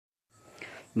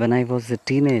When I was a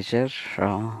teenager,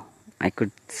 I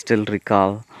could still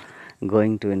recall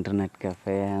going to internet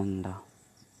cafe and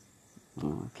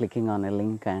clicking on a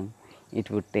link, and it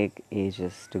would take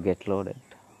ages to get loaded.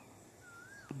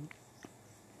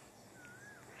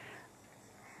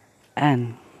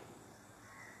 And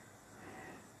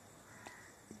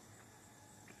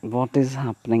what is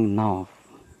happening now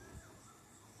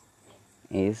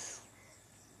is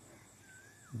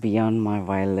beyond my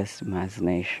wildest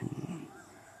imagination.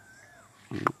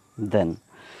 Then,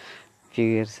 a few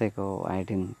years ago, I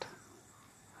didn't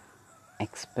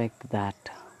expect that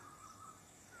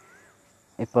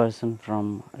a person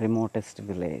from remotest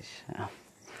village.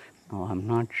 No, I'm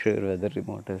not sure whether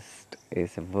remotest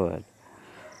is a word.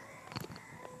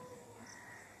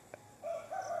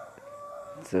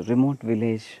 It's a remote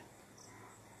village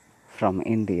from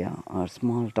India or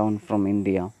small town from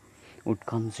India would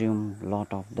consume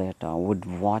lot of data, would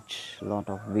watch lot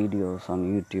of videos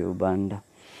on YouTube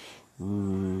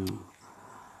mm,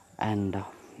 and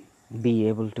be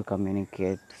able to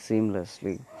communicate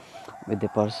seamlessly with a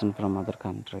person from other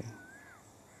country.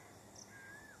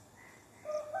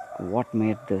 What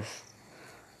made this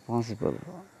possible?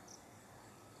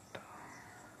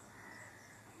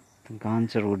 The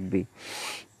answer would be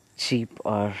cheap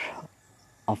or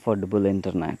affordable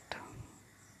internet.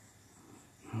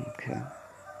 Okay.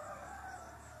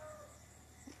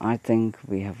 I think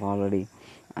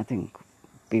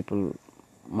people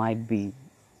might be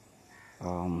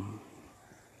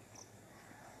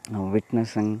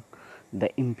witnessing the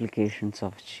implications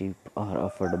of cheap or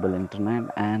affordable internet,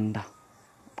 and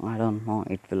I don't know,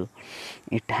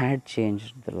 it had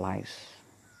changed the lives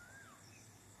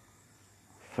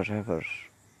forever.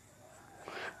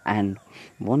 And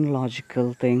one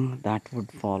logical thing that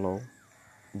would follow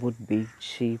would be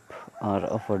cheap or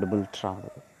affordable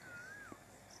travel.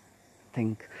 I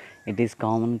think it is a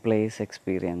common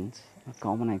experience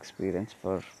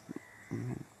for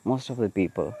most of the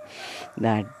people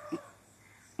that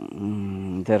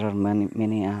there are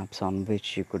many apps on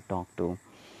which you could talk to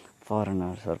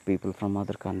foreigners or people from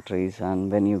other countries,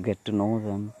 and when you get to know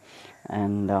them,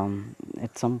 and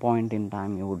at some point in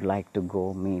time you would like to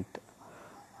go meet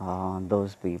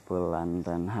those people and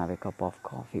then have a cup of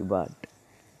coffee, but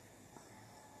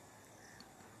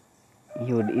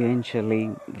you would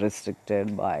eventually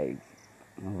restricted by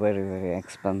very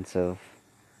expensive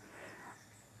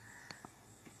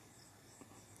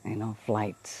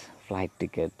flight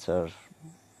tickets, or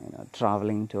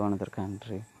traveling to another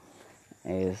country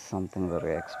is something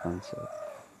very expensive.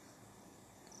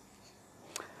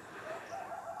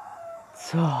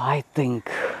 So I think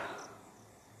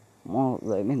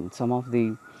some of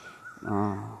the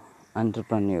uh,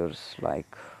 entrepreneurs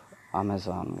like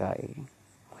Amazon guy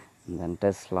and then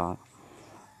Tesla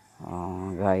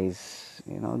guys,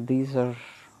 these are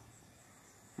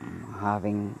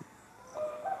having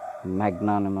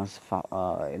magnanimous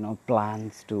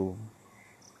plans to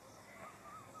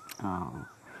uh,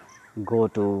 go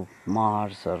to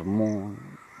Mars or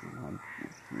Moon.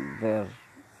 They're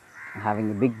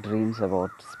having big dreams about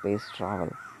space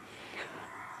travel.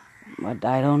 But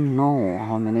I don't know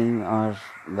how many or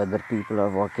whether people are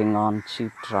working on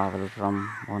cheap travel from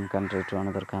one country to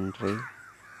another country,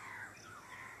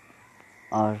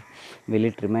 or will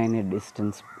it remain a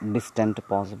distant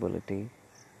possibility?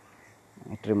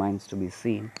 It remains to be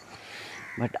seen.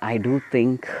 But I do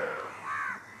think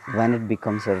when it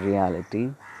becomes a reality,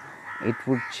 it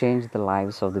would change the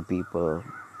lives of the people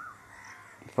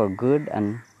for good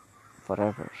and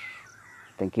forever.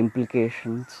 I think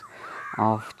implications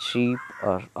of cheap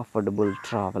or affordable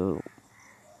travel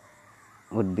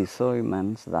would be so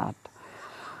immense that,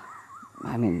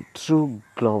 true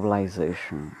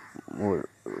globalization would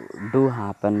do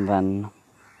happen when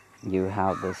you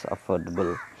have this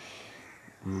affordable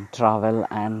travel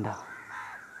and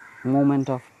movement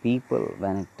of people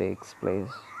when it takes place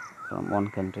from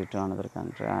one country to another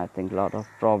country. I think a lot of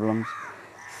problems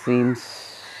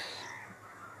seems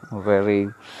very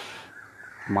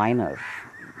minor.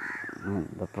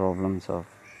 The problems of,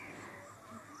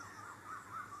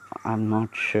 I'm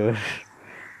not sure.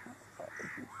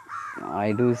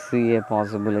 I do see a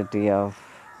possibility of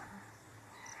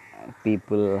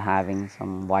people having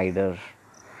some wider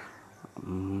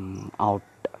out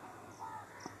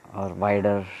or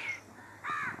wider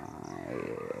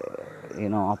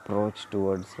approach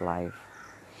towards life,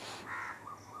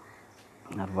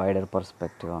 or wider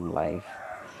perspective on life.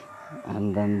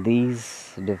 And then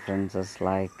these differences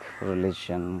like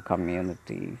religion,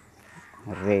 community,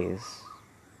 race,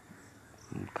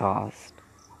 caste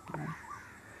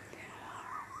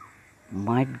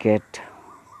might get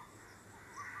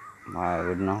I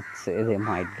would not say they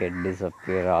might get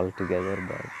disappear altogether,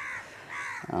 but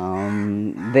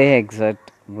they exert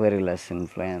very less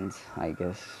influence, I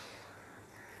guess.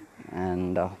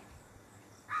 And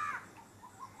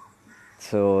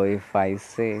so, if I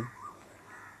say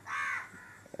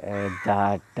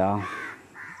that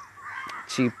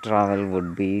cheap travel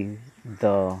would be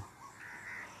the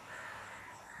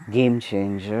game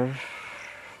changer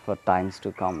for times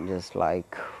to come, just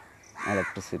like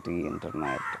electricity,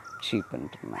 internet, cheap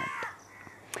internet.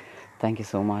 Thank you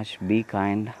so much. Be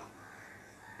kind,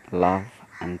 love,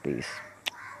 and peace.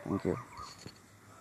 Thank you.